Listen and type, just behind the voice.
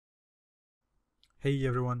Hey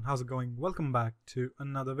everyone, how's it going? Welcome back to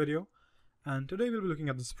another video, and today we'll be looking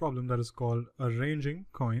at this problem that is called arranging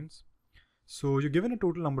coins. So you're given a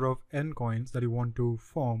total number of n coins that you want to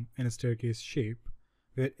form in a staircase shape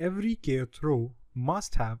where every kth row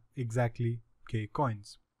must have exactly k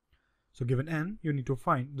coins. So given n, you need to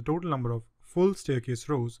find the total number of full staircase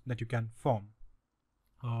rows that you can form.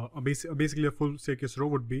 Basically a full staircase row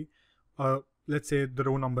would be, let's say the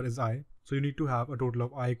row number is I, so you need to have a total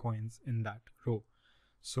of I coins in that row.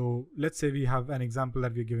 So let's say we have an example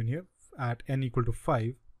that we're given here at n equal to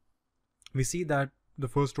 5. We see that the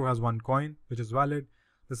first row has 1 coin, which is valid.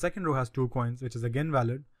 The second row has 2 coins, which is again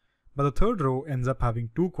valid. But the third row ends up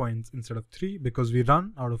having 2 coins instead of 3 because we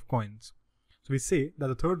run out of coins. So we say that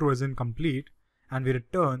the third row is incomplete and we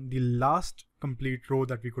return the last complete row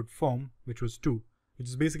that we could form, which was 2, which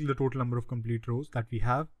is basically the total number of complete rows that we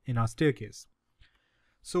have in our staircase.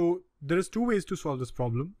 So there is 2 ways to solve this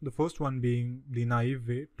problem. The first one being the naive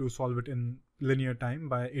way to solve it in linear time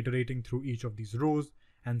by iterating through each of these rows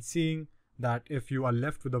and seeing that if you are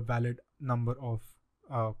left with a valid number of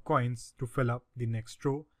coins to fill up the next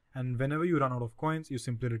row, and whenever you run out of coins, you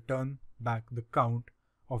simply return back the count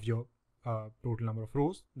of your total number of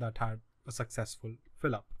rows that had a successful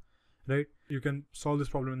fill up, right? You can solve this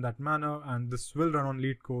problem in that manner, and this will run on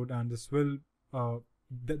LeetCode, and this will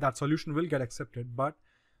that solution will get accepted, but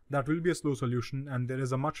that will be a slow solution, and there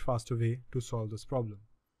is a much faster way to solve this problem.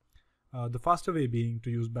 The faster way being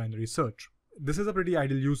to use binary search. This is a pretty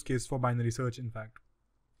ideal use case for binary search, in fact,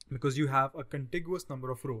 because you have a contiguous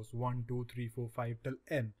number of rows, 1, 2, 3, 4, 5 till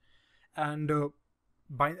n, and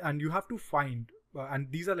you have to find,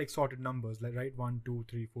 and these are like sorted numbers, like right, 1, 2,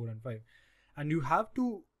 3, 4, and 5, and you have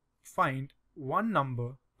to find one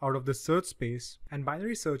number out of the search space, and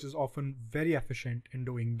binary search is often very efficient in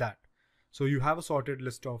doing that. So you have a sorted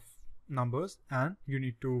list of numbers and you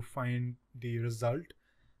need to find the result.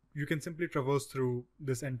 You can simply traverse through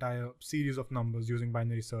this entire series of numbers using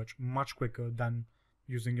binary search much quicker than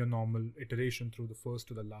using your normal iteration through the first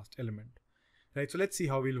to the last element. Right, so let's see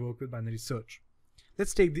how we'll work with binary search.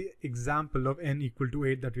 Let's take the example of n equal to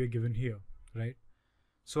 8 that we are given here, right?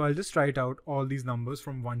 So I'll just write out all these numbers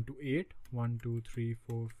from 1 to 8, 1, 2, 3,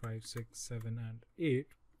 4, 5, 6, 7, and 8.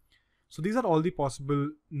 So these are all the possible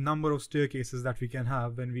number of staircases that we can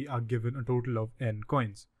have when we are given a total of n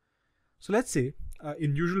coins. So let's say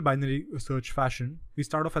in usual binary search fashion, we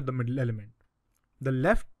start off at the middle element. The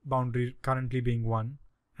left boundary currently being 1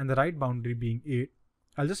 and the right boundary being 8.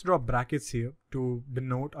 I'll just draw brackets here to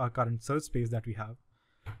denote our current search space that we have.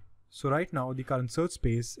 So right now the current search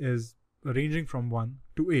space is ranging from 1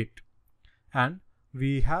 to 8. And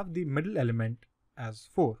we have the middle element as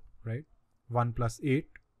 4, right? 1 plus 8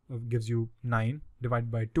 gives you 9,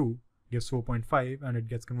 divided by 2 gives 4.5, and it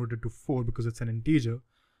gets converted to 4 because it's an integer.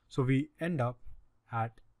 So we end up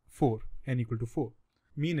at 4, n equal to 4,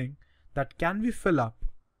 meaning that can we fill up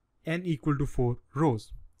n equal to 4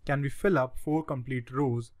 rows? Can we fill up 4 complete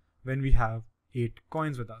rows when we have 8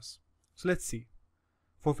 coins with us? So let's see.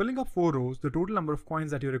 For filling up 4 rows, the total number of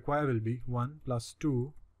coins that you require will be 1 plus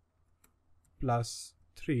 2 plus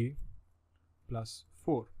 3 plus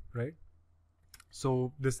 4, right?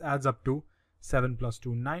 So this adds up to 7 plus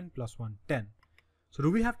 2, 9 plus 1, 10. So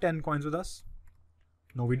do we have 10 coins with us?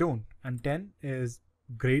 No, we don't. And 10 is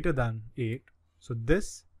greater than 8. So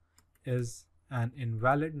this is an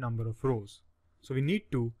invalid number of rows. So we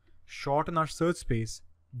need to shorten our search space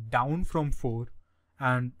down from 4,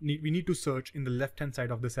 and we need to search in the left hand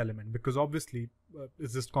side of this element, because obviously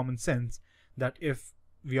it's just common sense that if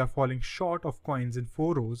we are falling short of coins in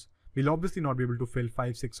 4 rows, we'll obviously not be able to fill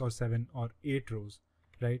 5, 6, or 7, or 8 rows,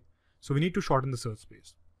 right? So we need to shorten the search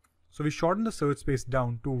space. So we shorten the search space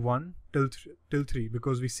down to 1 till 3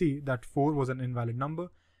 because we see that 4 was an invalid number,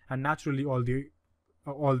 and naturally all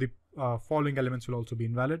the following elements will also be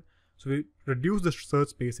invalid. So we reduce the search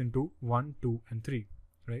space into 1, 2, and 3,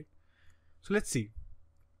 right? So let's see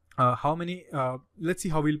let's see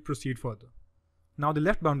how we'll proceed further. Now the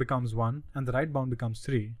left bound becomes 1 and the right bound becomes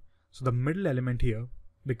 3. So the middle element here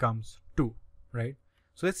becomes 2, right?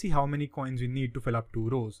 So let's see how many coins we need to fill up 2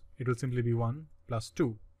 rows. It will simply be 1 plus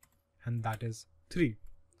 2, and that is 3.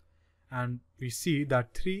 And we see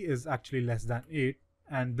that 3 is actually less than 8,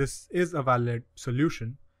 and this is a valid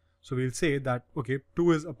solution. So we'll say that, okay,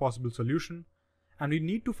 2 is a possible solution, and we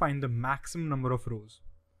need to find the maximum number of rows.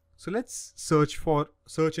 So let's search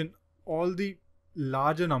in all the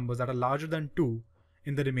larger numbers that are larger than 2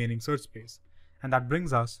 in the remaining search space. And that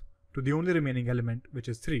brings us to the only remaining element, which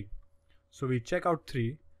is 3. So we check out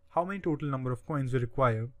 3, how many total number of coins we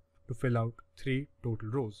require to fill out 3 total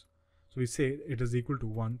rows. So we say it is equal to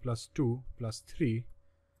 1 plus 2 plus 3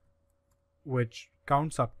 which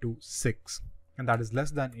counts up to 6, and that is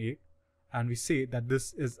less than 8, and we say that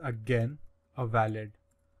this is again a valid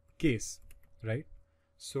case, right?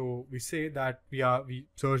 So we say that we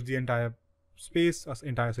searched the entire space,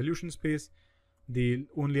 entire solution space. The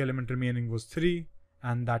only element remaining was 3,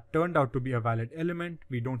 and that turned out to be a valid element.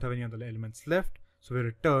 We don't have any other elements left, so we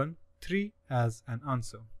return 3 as an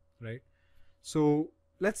answer, right? So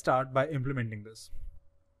let's start by implementing this.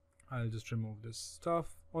 I'll just remove this stuff,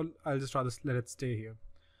 or I'll just rather let it stay here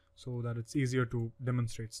so that it's easier to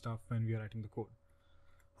demonstrate stuff when we are writing the code.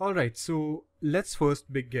 Alright, so let's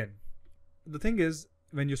first begin. The thing is,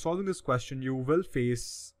 when you're solving this question, you will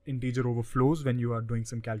face integer overflows when you are doing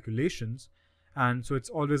some calculations, and so it's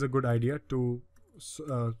always a good idea to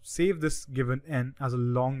save this given n as a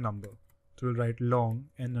long number. So we'll write long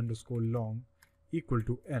n underscore long equal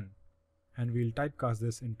to n, and we'll typecast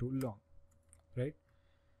this into long, right?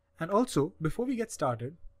 And also, before we get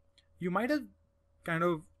started, you might have kind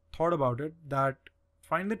of thought about it that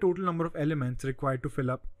find the total number of elements required to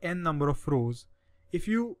fill up n number of rows. If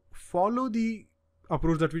you follow the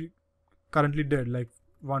approach that we currently did, like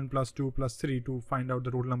 1 plus 2 plus 3 to find out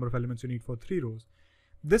the total number of elements you need for 3 rows,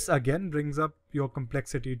 this again brings up your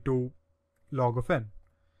complexity to log of n.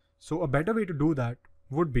 So a better way to do that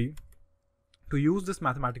would be to use this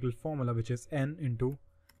mathematical formula, which is n into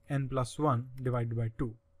n plus 1 divided by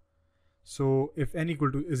 2. So if n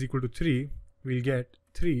is equal to 3, we'll get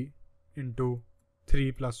 3 into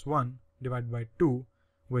 3 plus 1 divided by 2,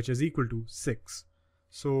 which is equal to 6.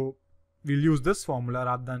 So we'll use this formula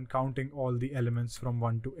rather than counting all the elements from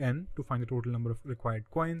 1 to n to find the total number of required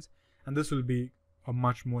coins, and this will be a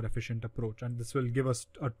much more efficient approach, and this will give us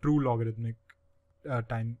a true logarithmic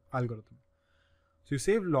time algorithm. So you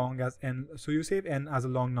save long as n, so you save n as a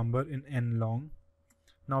long number in n long.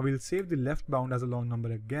 Now we'll save the left bound as a long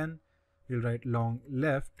number again. We'll write long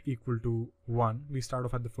left equal to 1. We start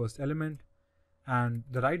off at the first element, and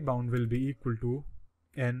the right bound will be equal to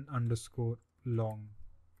n underscore long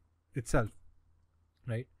itself,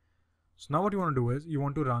 right? So now what you want to do is you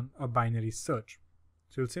want to run a binary search.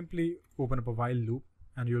 So you'll simply open up a while loop,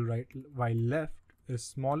 and you'll write while left is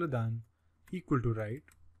smaller than equal to right,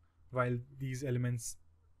 while these elements,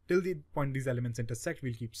 till the point these elements intersect,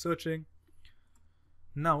 we'll keep searching.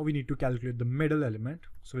 Now we need to calculate the middle element,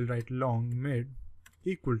 so we'll write long mid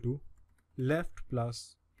equal to left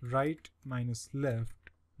plus right minus left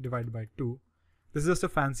divided by 2. This is just a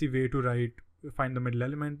fancy way to find the middle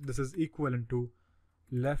element. This is equivalent to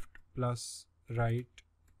left plus right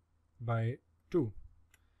by 2.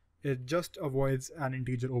 It just avoids an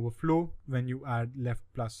integer overflow when you add left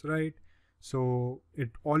plus right. So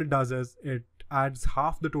all it does is it adds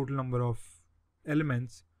half the total number of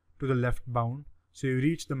elements to the left bound, so you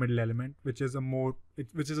reach the middle element, which is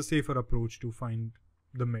a safer approach to find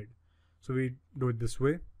the mid. So we do it this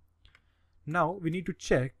way. Now we need to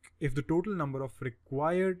check if the total number of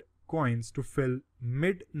required coins to fill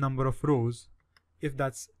mid number of rows, if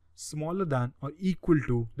that's smaller than or equal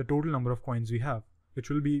to the total number of coins we have, which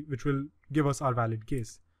will give us our valid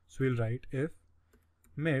case. So we'll write if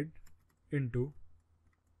mid into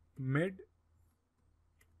mid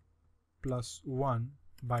plus 1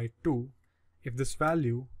 by 2, if this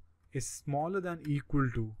value is smaller than equal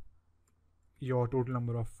to your total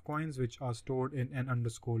number of coins which are stored in n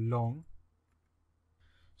underscore long.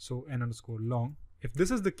 So n underscore long. If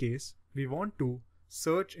this is the case, we want to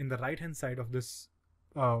search in the right hand side of this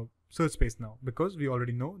search space now, because we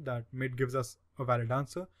already know that mid gives us a valid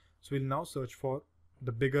answer. So we'll now search for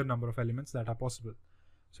the bigger number of elements that are possible.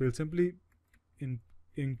 So we'll simply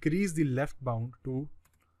increase the left bound to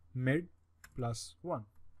mid plus 1.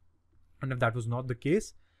 And if that was not the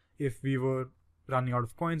case, if we were running out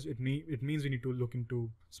of coins, it means we need to look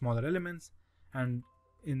into smaller elements. And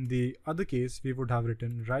in the other case, we would have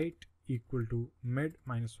written right equal to mid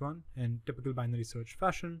minus 1 in typical binary search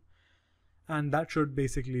fashion. And that should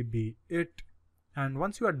basically be it. And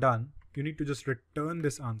once you are done, you need to just return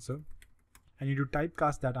this answer, and you need to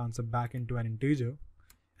typecast that answer back into an integer,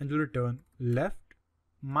 and you'll return left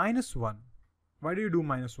minus 1. Why do you do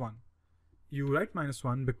minus 1? You write minus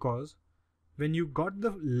 1 because when you got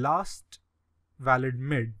the last valid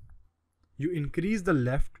mid, you increase the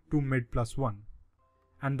left to mid plus 1.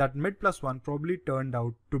 And that mid plus 1 probably turned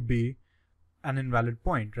out to be an invalid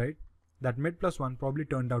point, right? That mid plus 1 probably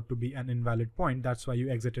turned out to be an invalid point. That's why you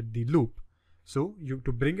exited the loop. So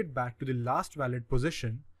to bring it back to the last valid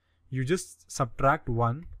position, you just subtract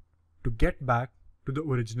 1 to get back to the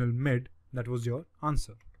original mid that was your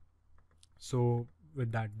answer. So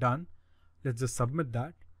with that done, let's just submit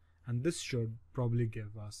that, and this should probably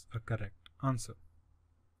give us a correct answer.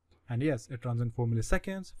 And yes, it runs in 4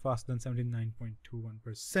 milliseconds, faster than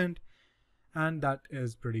 79.21%, and that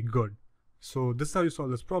is pretty good. So this is how you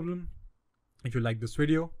solve this problem. If you like this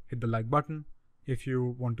video, hit the like button. If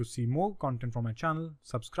you want to see more content from my channel,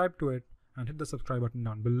 subscribe to it and hit the subscribe button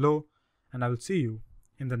down below, and I will see you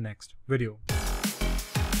in the next video.